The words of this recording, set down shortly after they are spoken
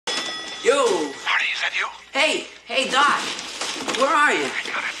Yo. Marty, is that you? Hey, Doc. Where are you?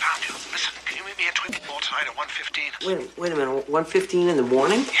 Thank God I found you. Listen, can you meet me at Twin Ball tonight at 1:15? Wait a minute. 1:15 in the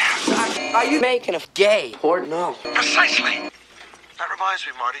morning? Yeah. Doc, are you making a gay or no? Precisely. That reminds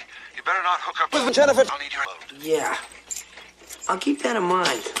me, Marty. You better not hook up with Jennifer. I'll need your load. Yeah. I'll keep that in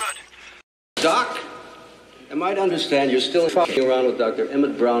mind. Good. Doc, I might understand you're still fucking around with Dr.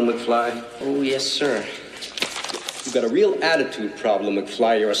 Emmett Brown, McFly. Oh, yes, sir. You've got a real attitude problem,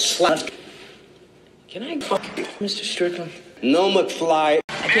 McFly. You're a slut. Can I fuck you, Mr. Strickland? No, McFly.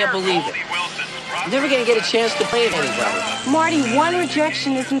 I can't believe it. I'm never gonna get a chance to play with anybody. Marty, one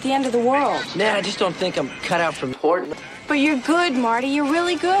rejection isn't the end of the world. Man, I just don't think I'm cut out for important. But you're good, Marty. You're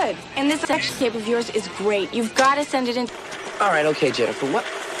really good. And this sex tape of yours is great. You've got to send it in. All right, okay, Jennifer. What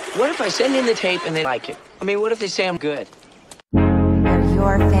if I send in the tape and they like it? I mean, what if they say I'm good? Where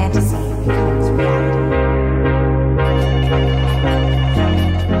your fantasy becomes reality.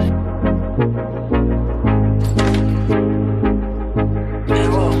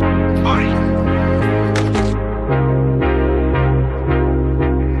 Marty.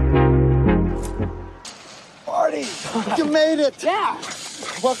 Marty, you made it. Yeah.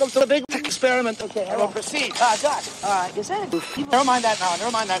 Welcome to the big experiment. Okay, I will proceed. Doc. Is that a... Never mind that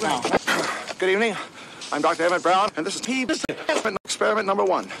now. Good evening. I'm Dr. Emmett Brown, and this is experiment number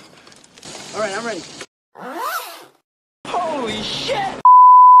 1. All right, I'm ready. Holy shit!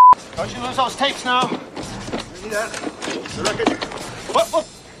 Don't you lose those tapes now. You need that? The record. Whoop.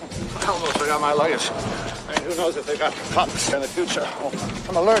 I almost forgot my luggage. I mean, who knows if they got cops in the future. Oh,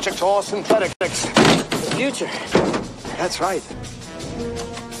 I'm allergic to all synthetic things. The future. That's right.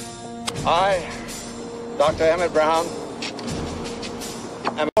 I, Dr. Emmett Brown,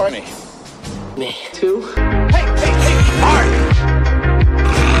 am horny. Me too? Hey, Marty!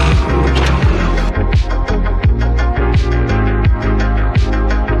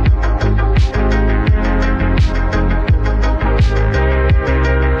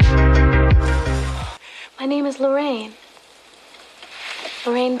 My name is Lorraine.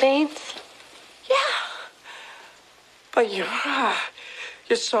 Lorraine Baines? Yeah. But you're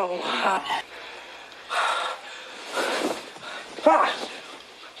so hot. Where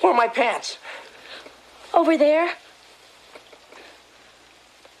are my pants? Over there.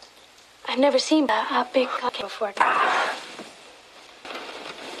 I've never seen a big cock before.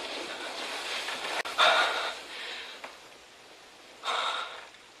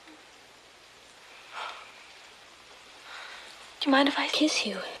 Do you mind if I kiss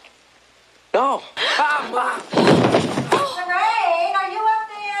you? No. Lorraine, are you up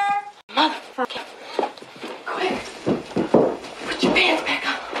there? Motherfucker. Quick. Put your pants back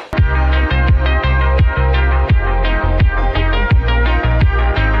on.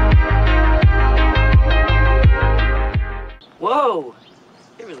 Whoa.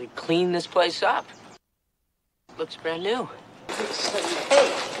 They really cleaned this place up. Looks brand new.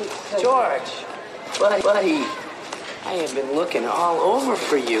 Hey, George. Buddy. I have been looking all over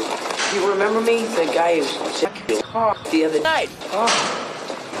for you. You remember me? The guy who checked your car the other night. Oh,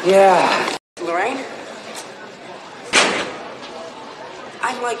 yeah. Lorraine?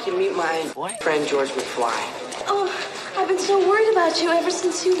 I'd like you to meet my boyfriend, George McFly. Oh, I've been so worried about you ever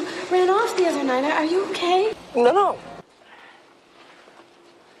since you ran off the other night. Are you okay? No.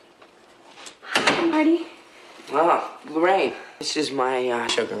 Hi, Marty. Oh, Lorraine. This is my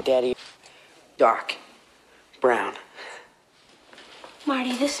sugar daddy, Doc Brown.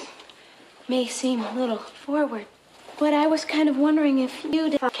 Marty, this may seem a little forward, but I was kind of wondering if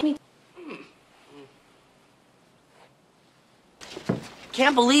you'd fuck me.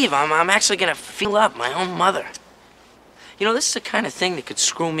 Can't believe I'm actually gonna feel up my own mother. You know, this is the kind of thing that could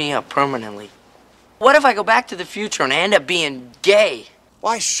screw me up permanently. What if I go back to the future and I end up being gay?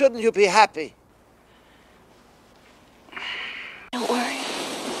 Why shouldn't you be happy? Don't worry.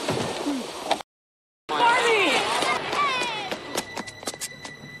 Marty!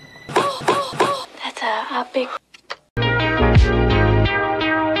 That's a big